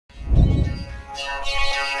দেখুন,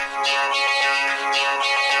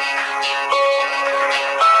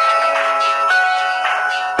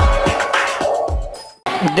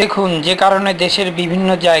 যে কারণে দেশের বিভিন্ন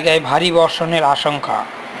জায়গায় ভারী বর্ষণের আশঙ্কা।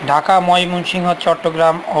 ঢাকা, ময়মনসিংহ,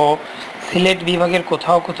 চট্টগ্রাম ও সিলেট বিভাগের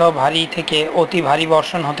কোথাও কোথাও ভারী থেকে অতি ভারী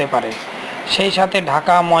বর্ষণ হতে পারে। সেই সাথে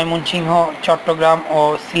ঢাকা, ময়মনসিংহ, চট্টগ্রাম ও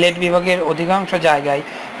সিলেট বিভাগের অধিকাংশ জায়গায়,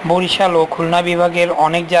 বরিশাল ও খুলনা বিভাগের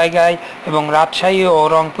অনেক জায়গায় এবং রাজশাহী ও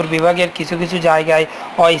রংপুর বিভাগের কিছু কিছু জায়গায়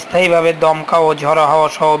অস্থায়ীভাবে দমকা ও ঝড়ো হাওয়া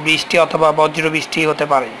সহ বৃষ্টি অথবা বজ্রবৃষ্টি হতে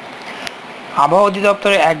পারে। আবহাওয়া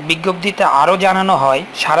অধিদপ্তরের এক বিজ্ঞপ্তিতে আরও জানানো হয়,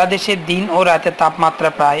 সারা দেশে দিন ও রাতের তাপমাত্রা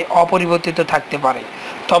প্রায় অপরিবর্তিত থাকতে পারে,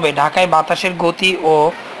 তবে ঢাকায় বাতাসের গতি ও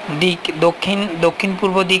দিক দক্ষিণ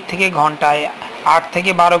পূর্ব দিক থেকে ঘন্টায় 8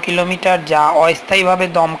 থেকে 12 কিলোমিটার, যা অস্থায়ীভাবে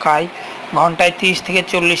দমকায় ঘন্টায় 30 থেকে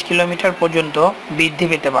 40 কিলোমিটার পর্যন্ত বৃদ্ধি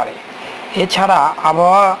পেতে পারে। এছাড়া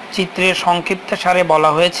আবহাওয়া চিত্রের সংক্ষিপ্তসারে বলা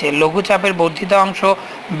হয়েছে, লঘুচাপের বর্ধিত অংশ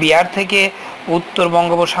বিহার থেকে উত্তর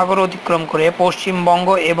বঙ্গোপসাগর অতিক্রম করে পশ্চিমবঙ্গ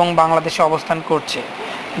এবং বাংলাদেশে অবস্থান করছে।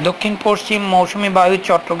 দক্ষিণ পশ্চিম মৌসুমি বায়ু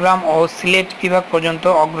চট্টগ্রাম ও সিলেট বিভাগ পর্যন্ত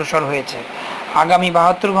অগ্রসর হয়েছে। আগামী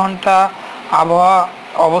 72 ঘন্টা আবহাওয়া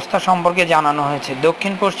অবস্থা সম্পর্কে জানানো হয়েছে।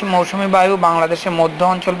 দক্ষিণ পশ্চিম মৌসুমি বায়ু বাংলাদেশের মধ্য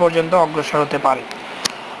অঞ্চল পর্যন্ত অগ্রসর হতে পারে।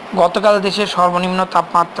 গতকাল দেশের সর্বনিম্ন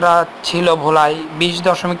তাপমাত্রা ছিল ভোলায়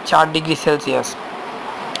 20.4 ডিগ্রি সেলসিয়াস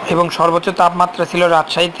এবং সর্বোচ্চ তাপমাত্রা ছিল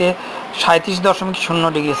রাজশাহীতে 37.0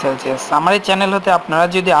 ডিগ্রি সেলসিয়াস। আমার এই চ্যানেল হতে আপনারা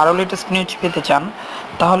যদি আরও লেটেস্ট নিউজ পেতে চান,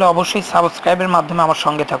 তাহলে অবশ্যই সাবস্ক্রাইবের মাধ্যমে আমার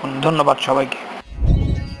সঙ্গে থাকুন। ধন্যবাদ সবাইকে।